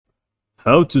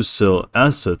How to sell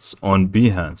assets on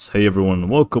Behance. Hey everyone,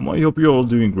 welcome. I hope you're all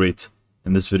doing great.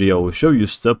 In this video, I will show you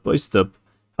step by step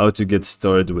how to get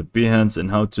started with Behance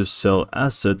and how to sell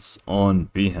assets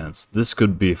on Behance. This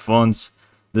could be fonts,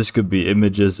 this could be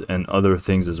images and other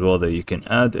things as well that you can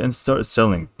add and start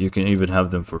selling. You can even have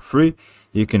them for free,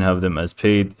 you can have them as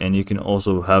paid, and you can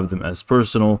also have them as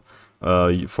personal,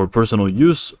 for personal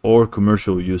use or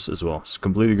commercial use as well. It's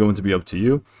completely going to be up to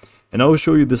you. And I will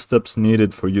show you the steps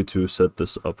needed for you to set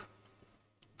this up.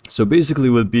 So basically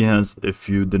with Behance, if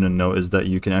you didn't know, is that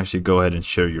you can actually go ahead and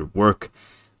share your work.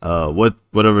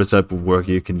 Whatever type of work,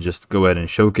 you can just go ahead and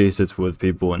showcase it with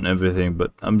people and everything.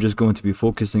 But I'm just going to be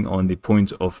focusing on the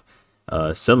point of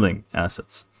selling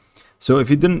assets. So if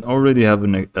you didn't already have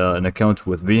an account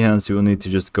with Behance, you will need to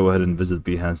just go ahead and visit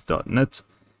behance.net.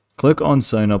 Click on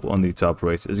sign up on the top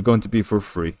right. It's going to be for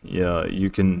free. Yeah, you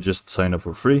can just sign up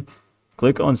for free.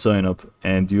 Click on sign up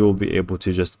and you'll be able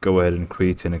to just go ahead and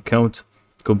create an account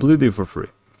completely for free.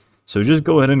 So just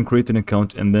go ahead and create an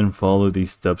account and then follow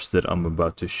these steps that I'm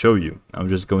about to show you. I'm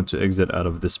just going to exit out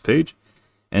of this page,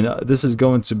 and this is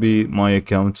going to be my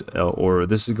account, or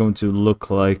this is going to look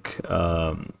like,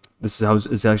 this is how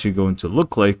it's actually going to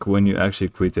look like when you actually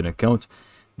create an account.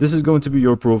 This is going to be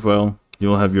your profile.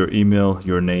 You'll have your email,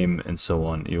 your name, and so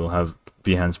on. You'll have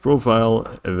Behance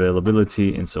profile,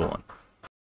 availability, and so on.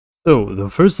 So the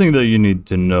first thing that you need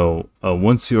to know,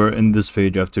 once you are in this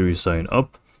page after you sign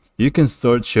up, you can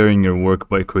start sharing your work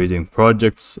by creating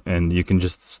projects, and you can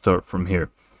just start from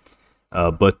here.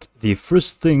 But the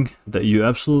first thing that you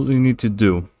absolutely need to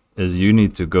do is you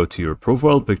need to go to your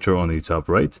profile picture on the top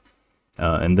right.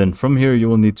 And then from here, you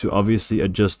will need to obviously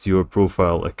adjust your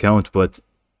profile account, but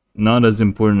not as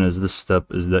important as this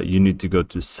step is that you need to go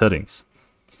to settings.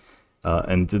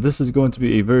 And this is going to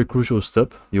be a very crucial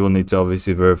step. You will need to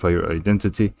obviously verify your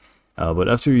identity. But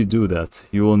after you do that,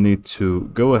 you will need to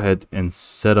go ahead and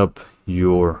set up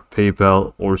your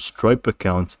PayPal or Stripe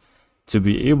account to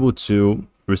be able to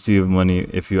receive money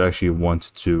if you actually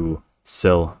want to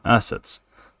sell assets.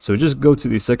 So just go to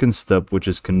the second step, which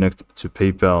is connect to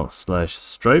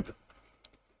PayPal/Stripe.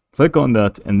 Click on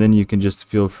that, and then you can just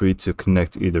feel free to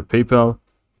connect either PayPal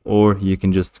or you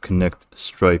can just connect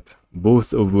Stripe,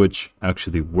 both of which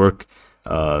actually work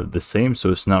the same,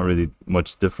 so it's not really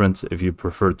much different. If you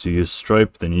prefer to use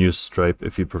Stripe, then use Stripe.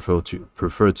 If you prefer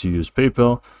to use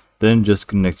PayPal, then just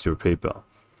connect your PayPal.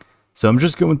 So I'm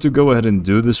just going to go ahead and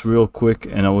do this real quick,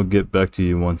 and I will get back to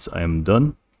you once I am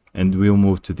done, and we'll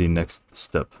move to the next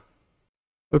step.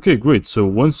 Okay, great. So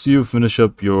once you finish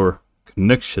up your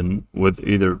connection with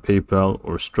either PayPal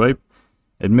or Stripe,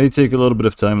 it may take a little bit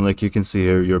of time. Like you can see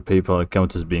here, your PayPal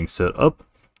account is being set up.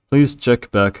 Please check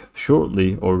back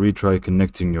shortly or retry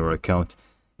connecting your account.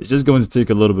 It's just going to take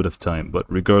a little bit of time, but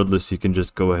regardless, you can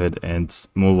just go ahead and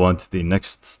move on to the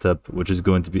next step, which is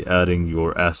going to be adding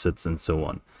your assets and so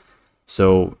on.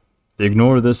 So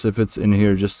ignore this if it's in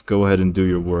here, just go ahead and do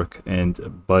your work,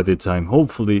 and by the time,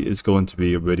 hopefully, it's going to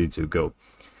be ready to go.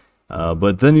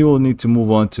 But then you will need to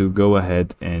move on to go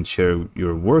ahead and share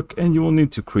your work, and you will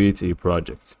need to create a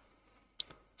project.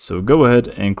 So go ahead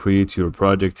and create your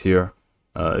project here.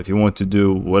 If you want to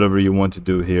do whatever you want to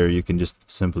do here, you can just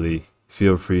simply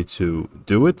feel free to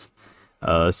do it.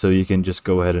 So you can just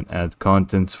go ahead and add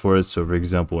content for it. So for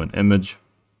example, an image.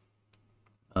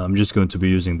 I'm just going to be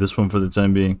using this one for the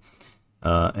time being.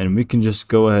 And we can just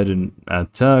go ahead and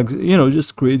add tags,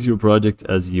 just create your project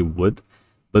as you would.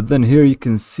 But then here you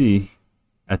can see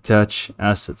attach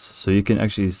assets. So you can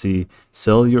actually see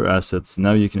sell your assets.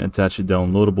 Now you can attach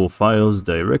downloadable files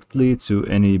directly to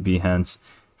any Behance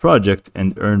project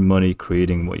and earn money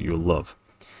creating what you love.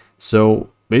 So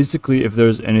basically, if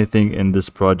there's anything in this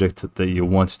project that you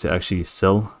want to actually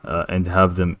sell and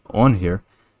have them on here,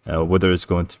 whether it's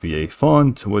going to be a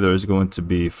font, whether it's going to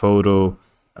be photo,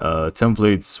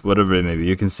 templates, whatever it may be,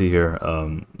 you can see here,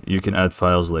 you can add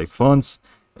files like fonts,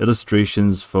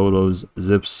 illustrations, photos,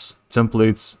 zips,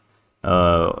 templates,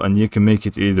 and you can make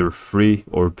it either free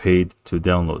or paid to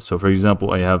download. So for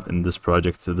example, I have in this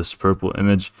project this purple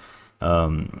image.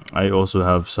 I also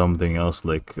have something else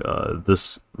like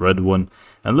this red one,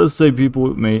 and let's say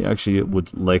people may actually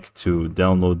would like to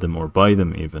download them or buy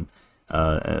them even.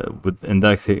 But in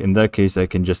that case, I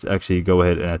can just actually go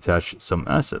ahead and attach some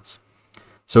assets.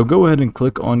 So go ahead and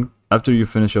click on, after you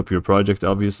finish up your project,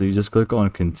 obviously just click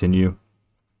on continue.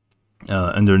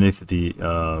 Underneath the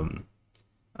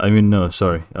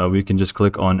we can just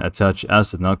click on attach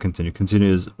asset, not continue.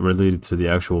 Continue is related to the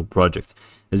actual project.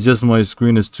 It's just my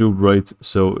screen is too bright,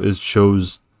 so it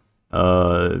shows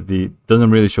doesn't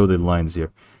really show the lines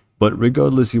here. But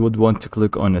regardless, you would want to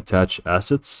click on attach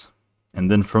assets, And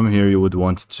then from here, you would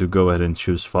want to go ahead and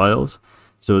choose files.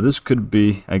 So this could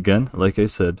be, again, like I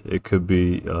said, it could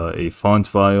be a font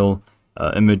file,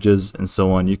 images, and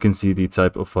so on. You can see the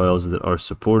type of files that are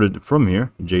supported from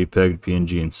here, JPEG,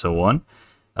 PNG, and so on.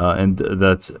 And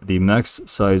that the max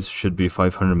size should be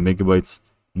 500 megabytes,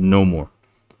 no more.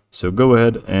 So go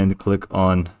ahead and click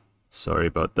on, sorry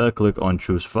about that, click on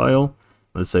choose file.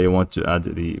 Let's say I want to add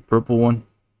the purple one.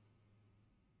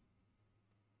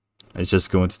 It's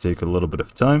just going to take a little bit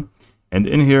of time. And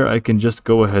in here, I can just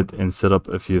go ahead and set up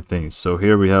a few things. So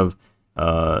here we have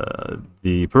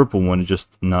the purple one,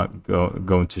 just not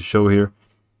going to show here.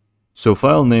 So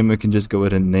file name, I can just go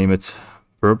ahead and name it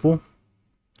purple.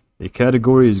 The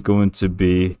category is going to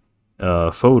be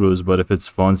photos, but if it's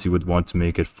fonts, you would want to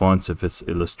make it fonts. If it's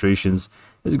illustrations,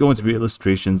 it's going to be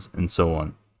illustrations, and so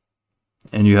on.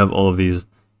 And you have all of these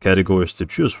categories to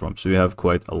choose from, so you have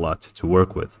quite a lot to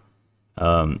work with.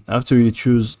 After you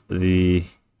choose the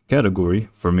category,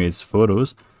 for me it's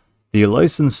photos, the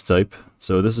license type,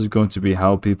 so this is going to be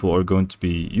how people are going to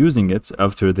be using it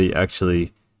after they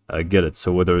actually get it.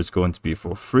 So whether it's going to be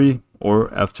for free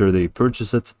or after they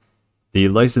purchase it, the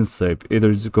license type either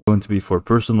is going to be for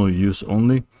personal use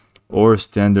only or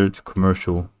standard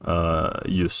commercial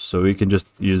use. So we can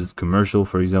just use it commercial,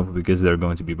 for example, because they're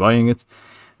going to be buying it.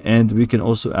 And we can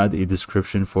also add a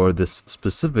description for this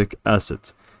specific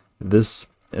asset. This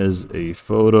is a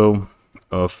photo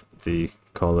of the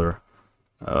color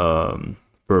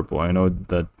purple. I know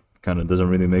that kind of doesn't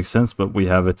really make sense, but we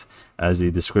have it as a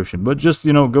description. But just,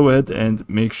 you know, go ahead and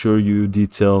make sure you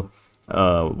detail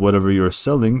whatever you're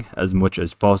selling as much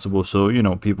as possible, so you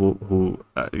know people who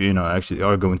you know actually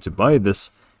are going to buy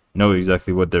this know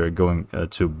exactly what they're going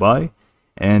to buy.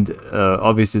 And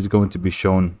obviously it's going to be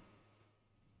shown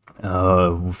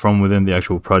from within the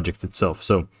actual project itself.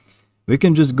 So we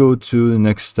can just go to the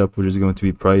next step, which is going to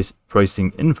be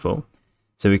pricing info.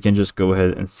 So we can just go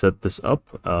ahead and set this up.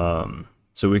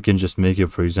 So we can just make it,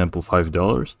 for example,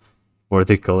 $5 for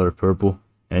the color purple.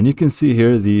 And you can see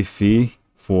here the fee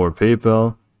for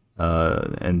PayPal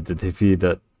and the fee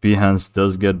that Behance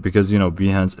does get, because you know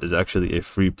Behance is actually a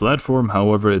free platform.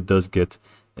 However, it does get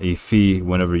a fee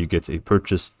whenever you get a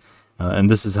purchase, and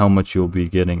this is how much you'll be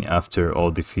getting after all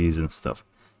the fees and stuff.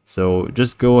 So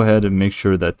just go ahead and make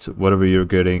sure that whatever you're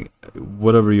getting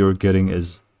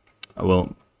is,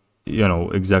 well, you know,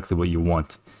 exactly what you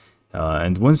want.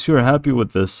 And once you're happy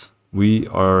with this, we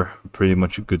are pretty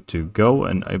much good to go.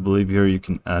 And I believe here you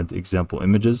can add example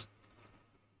images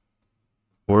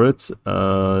for it.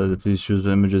 Please choose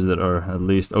images that are at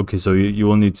least, okay, so you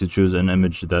will need to choose an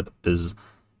image that is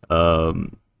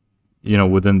you know,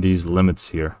 within these limits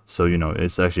here, so you know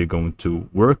it's actually going to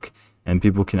work and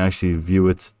people can actually view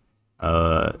it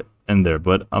in there.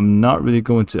 But I'm not really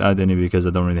going to add any because I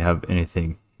don't really have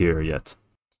anything here yet.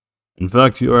 In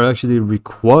fact, you are actually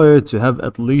required to have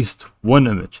at least one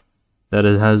image that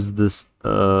it has this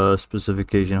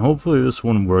specification. Hopefully this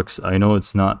one works. I know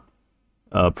it's not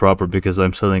proper because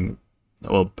I'm selling,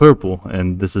 well, purple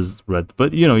and this is red,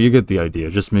 but you know, you get the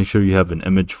idea. Just make sure you have an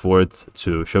image for it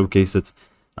to showcase it,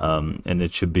 and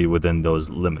it should be within those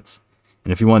limits.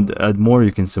 And if you want to add more,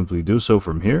 you can simply do so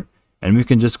from here, and we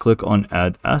can just click on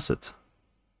add asset,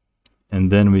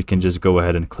 and then we can just go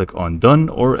ahead and click on done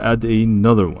or add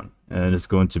another one, and it's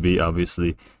going to be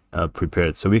obviously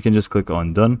prepared. So we can just click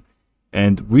on done,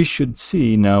 and we should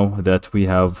see now that we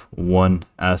have one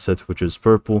asset, which is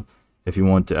purple. If you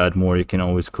want to add more, you can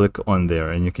always click on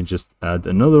there and you can just add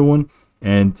another one,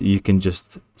 and you can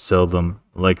just sell them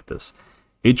like this.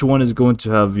 Each one is going to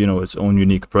have, you know, its own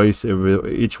unique price.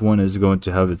 Each one is going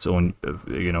to have its own,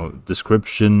 you know,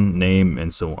 description, name,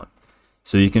 and so on.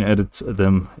 So you can edit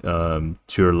them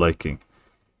to your liking.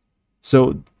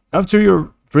 So after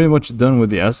you're pretty much done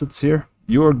with the assets here,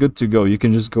 you are good to go. You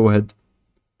can just go ahead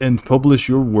and publish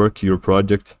your work, your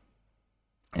project,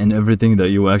 and everything that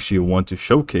you actually want to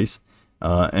showcase.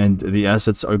 And the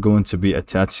assets are going to be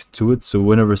attached to it. So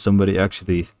whenever somebody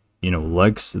actually, you know,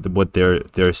 likes what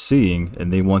they're seeing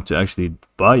and they want to actually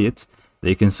buy it,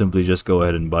 they can simply just go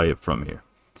ahead and buy it from here.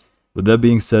 With that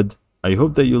being said, I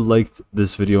hope that you liked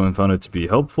this video and found it to be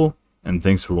helpful, and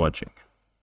thanks for watching.